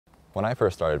When I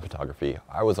first started photography,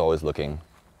 I was always looking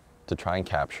to try and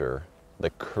capture the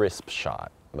crisp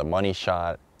shot, the money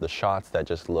shot, the shots that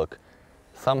just look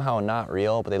somehow not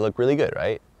real, but they look really good,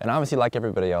 right? And obviously, like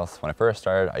everybody else, when I first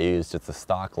started, I used just a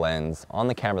stock lens on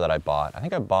the camera that I bought. I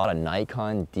think I bought a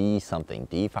Nikon D something,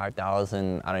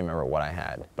 D5000, I don't even remember what I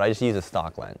had, but I just used a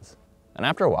stock lens. And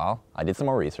after a while, I did some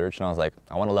more research and I was like,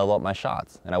 I want to level up my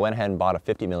shots. And I went ahead and bought a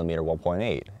 50mm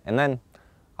 1.8. And then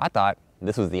I thought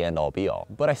this was the end all be all,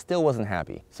 but I still wasn't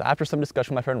happy. So after some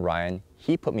discussion with my friend Ryan,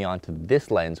 he put me onto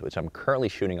this lens, which I'm currently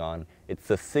shooting on. It's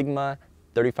the Sigma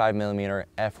 35mm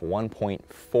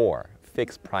f1.4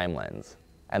 fixed prime lens.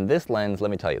 And this lens,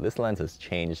 let me tell you, this lens has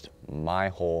changed my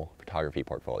whole photography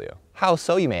portfolio. How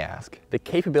so, you may ask? The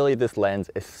capability of this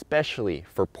lens, especially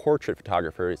for portrait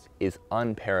photographers, is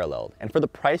unparalleled. And for the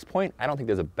price point, I don't think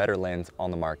there's a better lens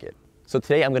on the market. So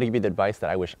today I'm gonna give you the advice that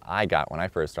I wish I got when I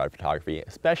first started photography,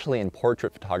 especially in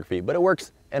portrait photography, but it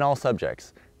works in all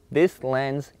subjects. This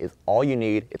lens is all you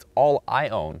need. It's all I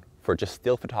own for just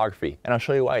still photography. And I'll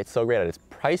show you why it's so great at its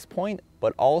price point,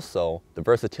 but also the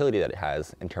versatility that it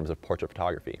has in terms of portrait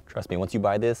photography. Trust me, once you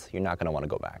buy this, you're not gonna wanna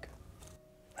go back.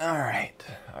 All right.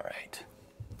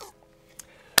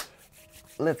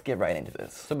 Let's get right into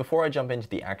this. So before I jump into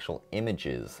the actual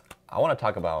images, I wanna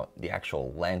talk about the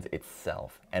actual lens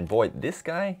itself. And boy, this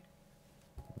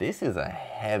is a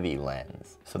heavy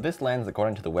lens. So this lens,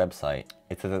 according to the website,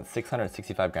 it says it's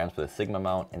 665 grams for the Sigma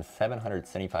mount and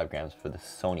 775 grams for the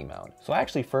Sony mount. So I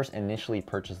actually first initially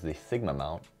purchased the Sigma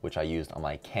mount, which I used on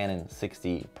my Canon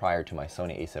 60 prior to my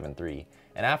Sony a7 III.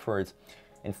 And afterwards,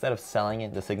 instead of selling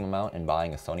it, the Sigma mount, and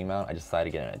buying a Sony mount, I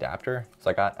decided to get an adapter. So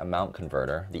I got a mount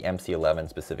converter, the MC11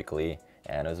 specifically,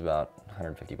 and it was about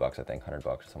 150 bucks, I think, 100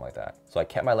 bucks or something like that. So I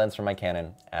kept my lens from my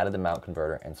Canon, added the mount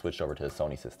converter, and switched over to the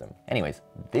Sony system. Anyways,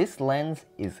 this lens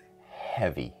is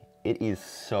heavy. It is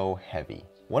so heavy.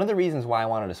 One of the reasons why I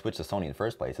wanted to switch to Sony in the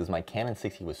first place is my Canon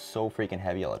 60 was so freaking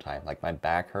heavy all the time. Like, my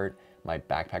back hurt, my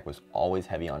backpack was always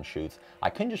heavy on shoots.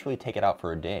 I couldn't just really take it out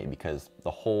for a day because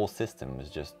the whole system was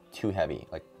just too heavy,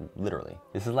 like literally.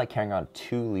 This is like carrying on a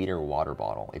 2-liter water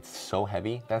bottle. It's so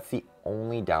heavy. That's the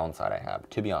only downside I have,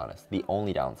 to be honest, the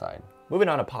only downside. Moving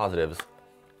on to positives,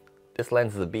 this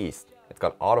lens is a beast. It's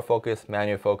got autofocus,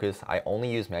 manual focus. I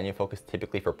only use manual focus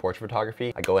typically for portrait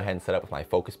photography. I go ahead and set up with my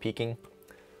focus peaking.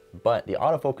 But the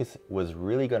autofocus was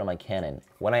really good on my Canon.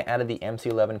 When I added the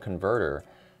MC11 converter,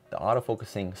 the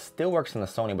autofocusing still works on the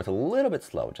Sony, but it's a little bit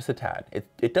slow, just a tad.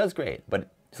 It does great, but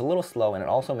it's a little slow, and it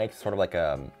also makes sort of like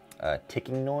a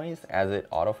ticking noise as it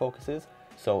autofocuses.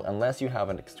 So unless you have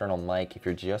an external mic, if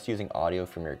you're just using audio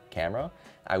from your camera,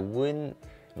 I wouldn't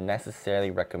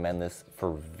necessarily recommend this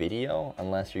for video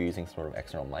unless you're using sort of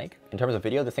external mic. In terms of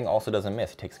video, this thing also doesn't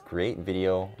miss. It takes great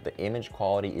video. The image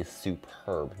quality is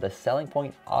superb. The selling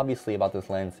point obviously about this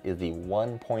lens is the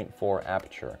 1.4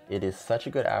 aperture. It is such a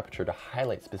good aperture to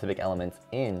highlight specific elements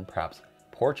in perhaps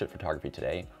portrait photography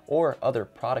today or other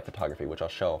product photography, which I'll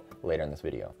show later in this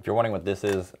video. If you're wondering what this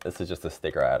is just a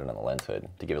sticker I added on the lens hood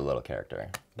to give it a little character.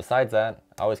 Besides that,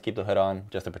 I always keep the hood on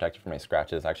just to protect it from any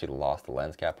scratches. I actually lost the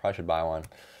lens cap, probably should buy one, a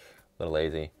little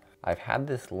lazy. I've had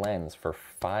this lens for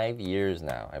 5 years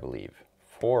now, I believe,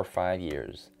 4 or 5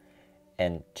 years.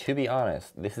 And to be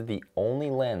honest, this is the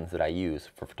only lens that I use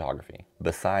for photography,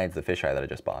 besides the fisheye that I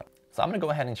just bought. So I'm gonna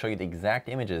go ahead and show you the exact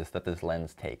images that this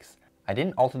lens takes. I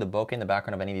didn't alter the bokeh in the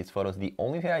background of any of these photos. The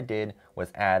only thing I did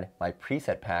was add my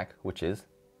preset pack, which is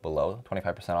below,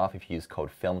 25% off if you use code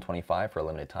FILM25 for a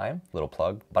limited time, little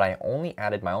plug. But I only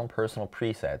added my own personal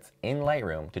presets in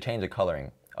Lightroom to change the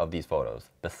coloring of these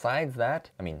photos. Besides that,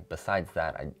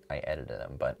 I edited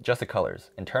them, but just the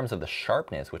colors. In terms of the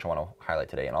sharpness, which I want to highlight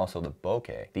today, and also the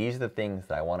bokeh, these are the things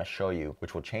that I want to show you,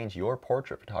 which will change your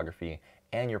portrait photography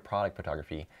and your product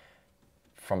photography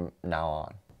from now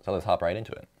on. So let's hop right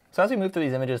into it. So as we move through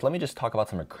these images, let me just talk about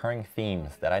some recurring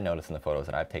themes that I noticed in the photos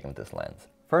that I've taken with this lens.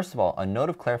 First of all, a note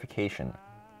of clarification.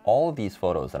 All of these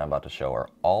photos that I'm about to show are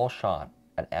all shot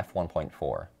at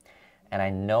f1.4. And I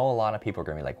know a lot of people are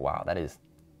gonna be like, wow, that is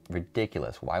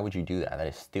ridiculous. Why would you do that? That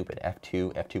is stupid.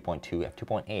 f2, f2.2,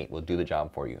 f2.8 will do the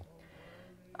job for you.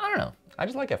 I don't know, I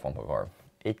just like f1.4.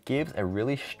 It gives a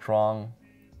really strong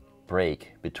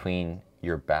break between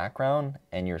your background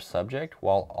and your subject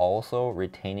while also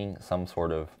retaining some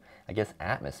sort of, I guess,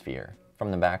 atmosphere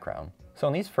from the background. So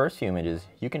in these first few images,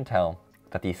 you can tell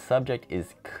that the subject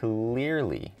is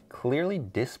clearly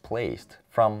displaced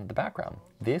from the background.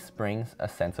 This brings a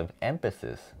sense of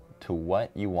emphasis to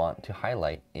what you want to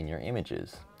highlight in your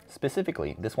images.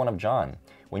 Specifically, this one of John.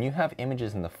 When you have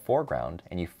images in the foreground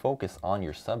and you focus on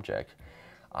your subject,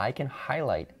 I can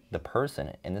highlight the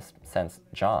person, in this sense,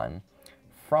 John,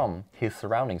 from his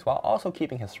surroundings while also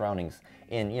keeping his surroundings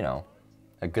in, you know,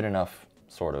 a good enough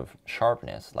sort of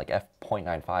sharpness. Like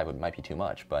f.95 might be too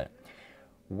much, but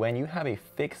when you have a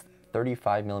fixed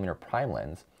 35mm prime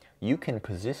lens, you can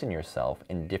position yourself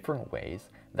in different ways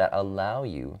that allow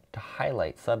you to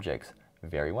highlight subjects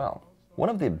very well. One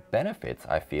of the benefits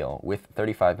I feel with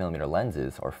 35mm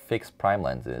lenses or fixed prime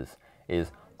lenses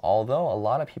is, although a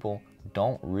lot of people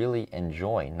don't really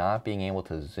enjoy not being able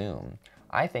to zoom,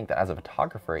 I think that as a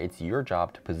photographer, it's your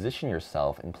job to position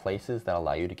yourself in places that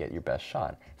allow you to get your best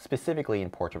shot, specifically in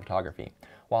portrait photography.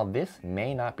 While this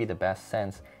may not be the best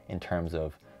sense in terms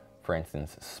of, for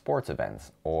instance, sports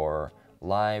events or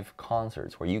live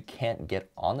concerts where you can't get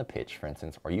on the pitch, for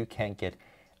instance, or you can't get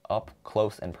up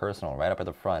close and personal, right up at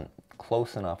the front,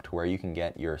 close enough to where you can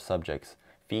get your subject's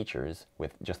features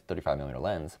with just 35mm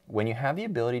lens. When you have the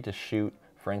ability to shoot,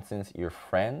 for instance, your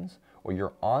friends, or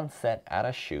you're on set at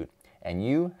a shoot, and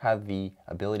you have the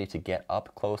ability to get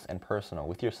up close and personal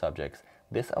with your subjects,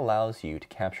 this allows you to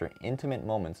capture intimate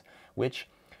moments, which,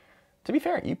 to be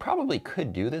fair, you probably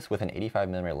could do this with an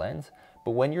 85mm lens,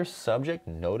 but when your subject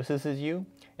notices you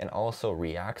and also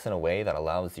reacts in a way that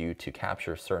allows you to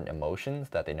capture certain emotions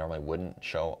that they normally wouldn't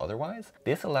show otherwise,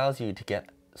 this allows you to get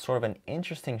sort of an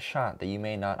interesting shot that you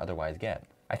may not otherwise get.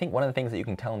 I think one of the things that you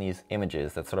can tell in these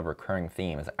images that's sort of a recurring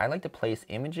theme is I like to place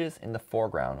images in the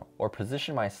foreground or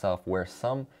position myself where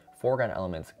some foreground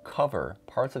elements cover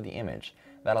parts of the image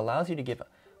that allows you to give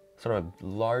sort of a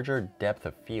larger depth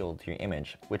of field to your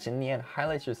image, which in the end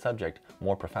highlights your subject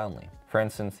more profoundly. For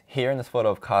instance, here in this photo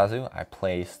of Kazu, I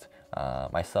placed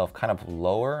myself kind of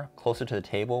lower, closer to the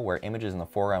table, where images in the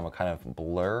foreground would kind of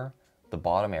blur the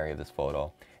bottom area of this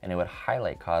photo, and it would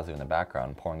highlight Kazu in the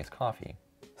background pouring his coffee.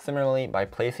 Similarly, by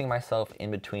placing myself in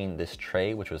between this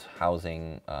tray, which was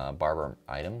housing barber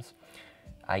items,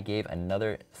 I gave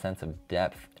another sense of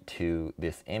depth to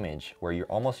this image where you're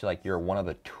almost like you're one of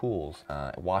the tools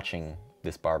watching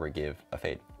this barber give a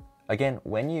fade. Again,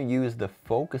 when you use the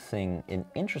focusing in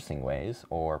interesting ways,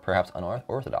 or perhaps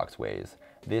unorthodox ways,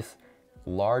 this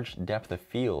large depth of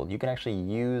field, you can actually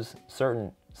use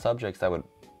certain subjects that would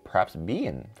perhaps be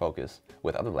in focus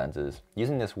with other lenses.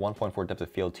 Using this 1.4 depth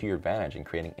of field to your advantage in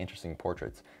creating interesting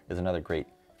portraits is another great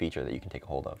feature that you can take a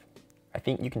hold of. I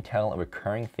think you can tell a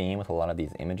recurring theme with a lot of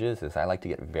these images is I like to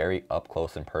get very up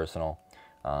close and personal.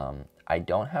 I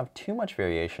don't have too much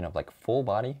variation of like full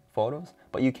body photos,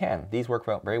 but you can. These work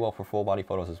very well for full body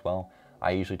photos as well.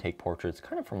 I usually take portraits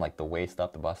kind of from like the waist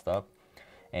up, the bust up,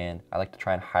 and I like to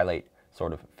try and highlight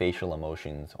sort of facial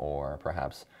emotions or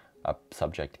perhaps a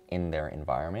subject in their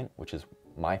environment, which is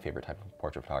my favorite type of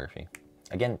portrait photography.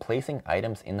 Again, placing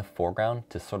items in the foreground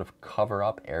to sort of cover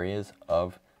up areas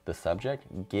of the subject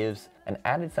gives an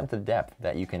added sense of depth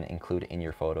that you can include in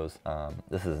your photos.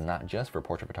 This is not just for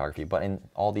portrait photography, but in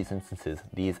all these instances,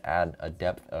 these add a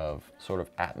depth of sort of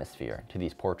atmosphere to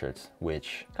these portraits,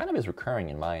 which kind of is recurring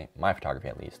in my photography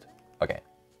at least. Okay,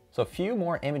 so a few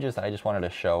more images that I just wanted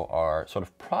to show are sort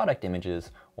of product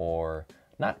images, or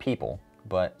not people,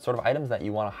 but sort of items that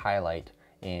you want to highlight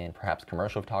in perhaps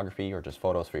commercial photography or just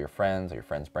photos for your friends or your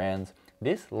friends' brands.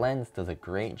 This lens does a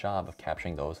great job of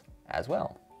capturing those as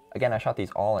well. Again, I shot these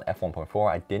all at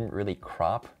f1.4. I didn't really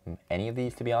crop any of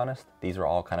these, to be honest. These are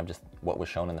all kind of just what was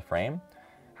shown in the frame.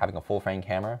 Having a full frame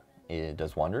camera, it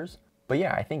does wonders. But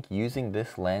yeah, I think using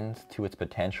this lens to its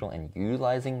potential and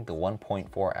utilizing the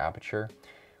 1.4 aperture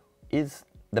is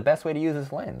the best way to use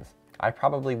this lens. I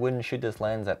probably wouldn't shoot this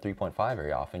lens at 3.5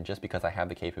 very often just because I have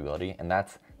the capability, and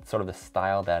that's sort of the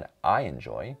style that I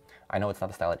enjoy. I know it's not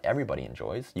the style that everybody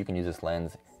enjoys. You can use this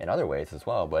lens in other ways as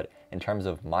well, but in terms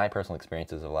of my personal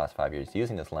experiences of the last 5 years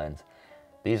using this lens,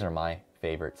 these are my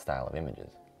favorite style of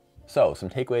images. So some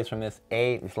takeaways from this: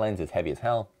 A, this lens is heavy as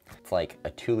hell. It's like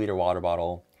a 2-liter water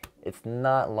bottle. It's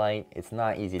not light, it's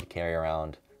not easy to carry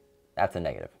around. That's a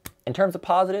negative. In terms of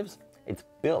positives, it's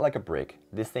built like a brick.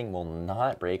 This thing will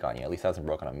not break on you, at least it hasn't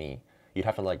broken on me. You'd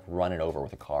have to like run it over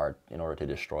with a car in order to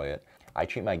destroy it. I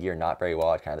treat my gear not very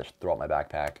well. I kind of just throw out my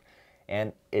backpack,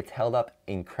 and it's held up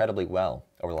incredibly well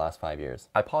over the last 5 years.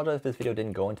 I apologize if this video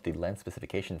didn't go into the lens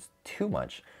specifications too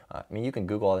much. I mean, you can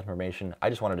Google all the information. I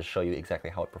just wanted to show you exactly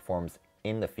how it performs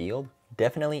in the field.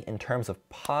 Definitely in terms of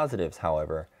positives,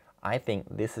 however, I think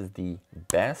this is the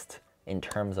best in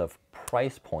terms of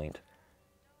price point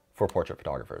for portrait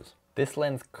photographers. This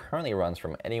lens currently runs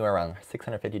from anywhere around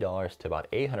 $650 to about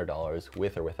 $800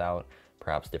 with or without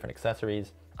perhaps different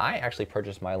accessories. I actually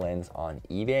purchased my lens on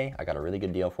eBay. I got a really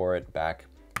good deal for it back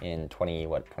in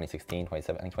 2016.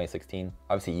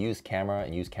 Obviously, used camera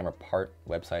and used camera part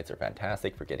websites are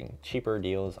fantastic for getting cheaper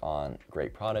deals on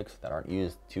great products that aren't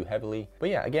used too heavily. But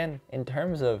yeah, again, in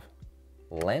terms of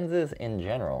lenses in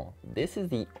general, this is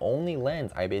the only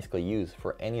lens I basically use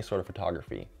for any sort of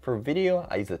photography. For video,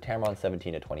 I use the Tamron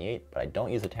 17-28, but I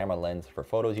don't use the Tamron lens for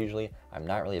photos usually. I'm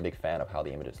not really a big fan of how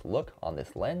the images look on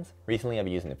this lens. Recently, I've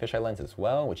been using the fisheye lens as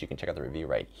well, which you can check out the review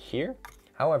right here.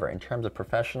 However, in terms of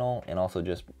professional and also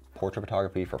just portrait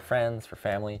photography for friends, for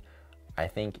family, I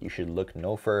think you should look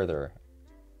no further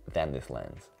than this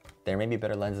lens. There may be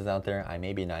better lenses out there. I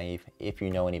may be naive. If you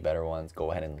know any better ones,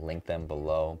 go ahead and link them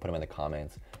below. Put them in the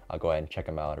comments. I'll go ahead and check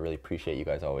them out. I really appreciate you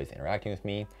guys always interacting with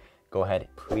me. Go ahead,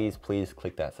 please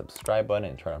click that subscribe button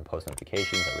and turn on post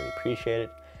notifications. I really appreciate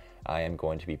it. I am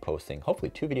going to be posting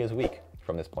hopefully 2 videos a week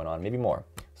from this point on, maybe more.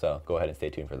 So go ahead and stay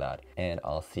tuned for that. And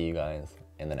I'll see you guys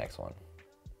in the next one.